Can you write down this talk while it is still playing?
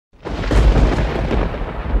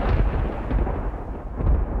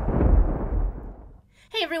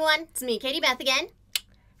everyone, it's me, KatieBeth again.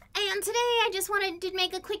 And today I just wanted to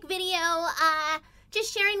make a quick video,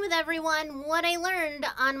 just sharing with everyone what I learned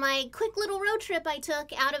on my quick little road trip I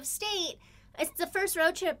took out of state. It's the first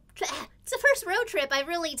road trip I've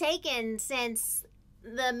really taken since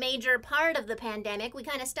the major part of the pandemic. We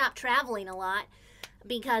kind of stopped traveling a lot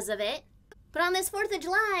because of it. But on this 4th of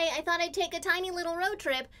July, I thought I'd take a tiny little road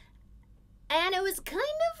trip, and it was kind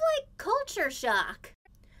of like culture shock.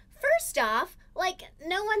 First off, like,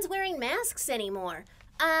 no one's wearing masks anymore.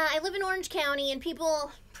 I live in Orange County, and people,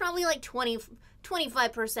 probably like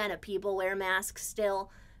 25% of people wear masks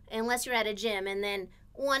still, unless you're at a gym, and then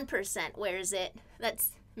 1% wears it.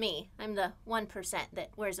 That's me. I'm the 1%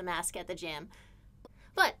 that wears a mask at the gym.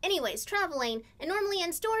 But anyways, traveling, and normally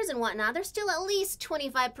in stores and whatnot, there's still at least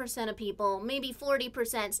 25% of people, maybe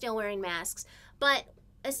 40% still wearing masks. But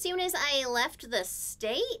as soon as I left the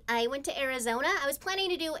state, I went to Arizona. I was planning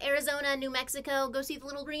to do Arizona, New Mexico, go see the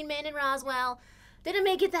little green man in Roswell. Didn't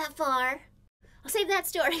make it that far. I'll save that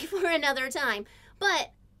story for another time.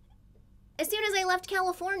 But as soon as I left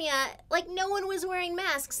California, like, no one was wearing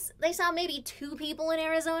masks. They saw maybe 2 people in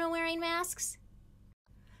Arizona wearing masks.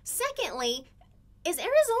 Secondly, is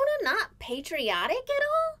Arizona not patriotic at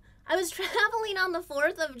all? I was traveling on the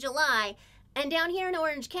 4th of July, and down here in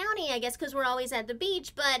Orange County, I guess because we're always at the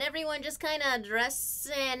beach, but everyone just kind of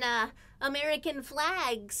dressed in American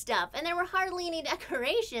flag stuff, and there were hardly any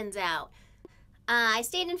decorations out. I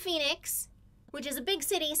stayed in Phoenix, which is a big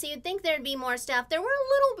city, so you'd think there'd be more stuff. There were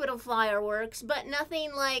a little bit of fireworks, but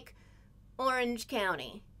nothing like Orange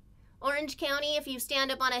County. Orange County, if you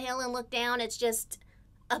stand up on a hill and look down, it's just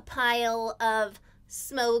a pile of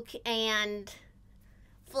smoke and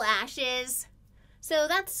flashes. So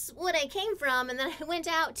that's what I came from, and then I went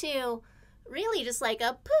out to really just like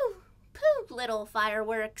a poof little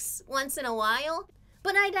fireworks once in a while.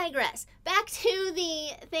 But I digress. Back to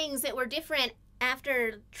the things that were different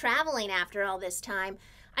after traveling after all this time.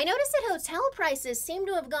 I noticed that hotel prices seem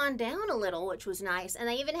to have gone down a little, which was nice, and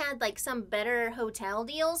they even had like some better hotel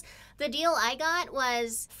deals. The deal I got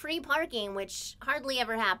was free parking, which hardly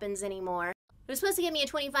ever happens anymore. It was supposed to give me a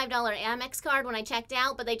 $25 Amex card when I checked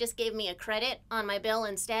out, but they just gave me a credit on my bill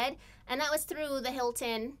instead, and that was through the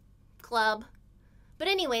Hilton Club. But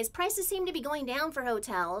anyways, prices seem to be going down for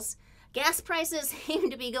hotels. Gas prices seem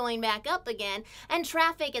to be going back up again, and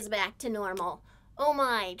traffic is back to normal. Oh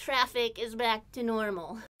my, traffic is back to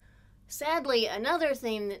normal. Sadly, another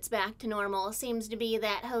thing that's back to normal seems to be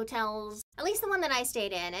that hotels, at least the one that I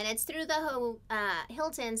stayed in, and it's through the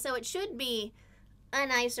Hilton, so it should be a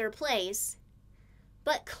nicer place,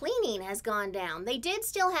 but cleaning has gone down. They did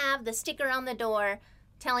still have the sticker on the door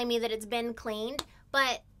telling me that it's been cleaned,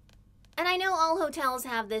 but, and I know all hotels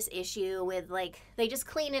have this issue with, like, they just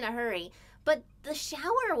clean in a hurry, but the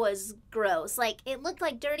shower was gross. Like, it looked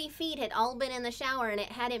like dirty feet had all been in the shower and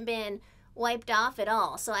it hadn't been wiped off at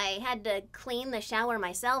all. So I had to clean the shower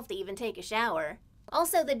myself to even take a shower.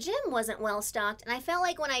 Also, the gym wasn't well stocked, and I felt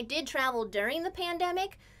like when I did travel during the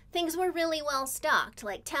pandemic, things were really well stocked.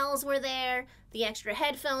 Like, towels were there, the extra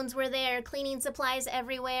headphones were there, cleaning supplies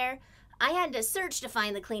everywhere. I had to search to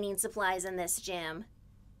find the cleaning supplies in this gym,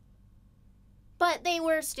 but they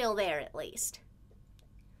were still there at least.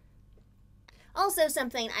 Also,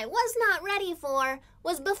 something I was not ready for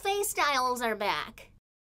was buffet styles are back.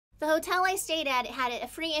 The hotel I stayed at had a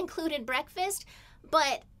free included breakfast,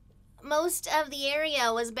 but most of the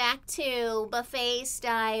area was back to buffet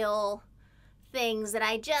style things that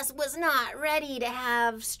I just was not ready to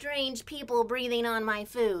have strange people breathing on my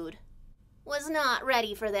food. Was not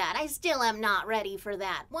ready for that. I still am not ready for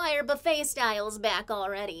that. Why are buffet styles back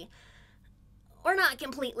already? We're not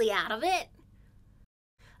completely out of it.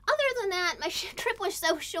 Other than that, my trip was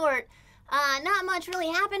so short, not much really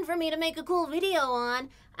happened for me to make a cool video on.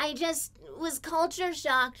 I just was culture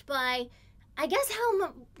shocked by, I guess,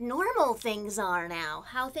 how normal things are now.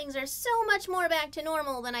 How things are so much more back to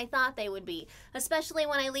normal than I thought they would be, especially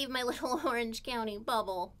when I leave my little Orange County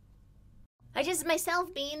bubble. I just,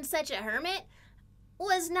 myself being such a hermit,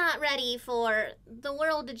 was not ready for the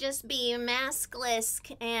world to just be maskless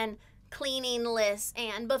and cleaningless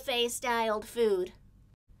and buffet-styled food.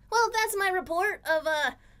 Well, that's my report of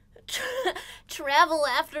travel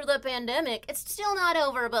after the pandemic. It's still not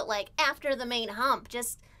over, but like after the main hump,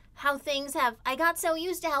 just how things have, I got so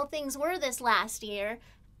used to how things were this last year,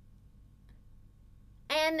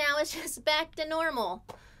 and now it's just back to normal.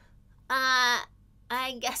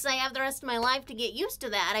 I guess I have the rest of my life to get used to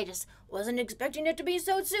that. I just wasn't expecting it to be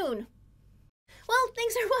so soon. Well,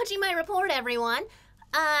 thanks for watching my report, everyone.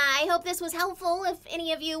 I hope this was helpful if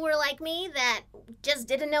any of you were like me that just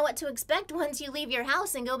didn't know what to expect once you leave your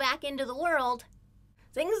house and go back into the world.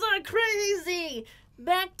 Things are crazy.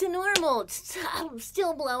 Back to normal.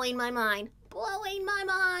 Still blowing my mind. Blowing my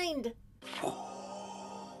mind.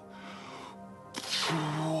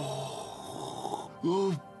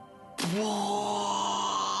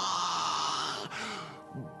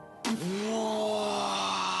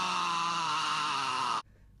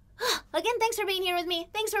 Again, thanks for being here with me.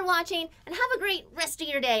 Thanks for watching, and have a great rest of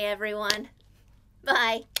your day, everyone.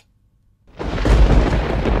 Bye.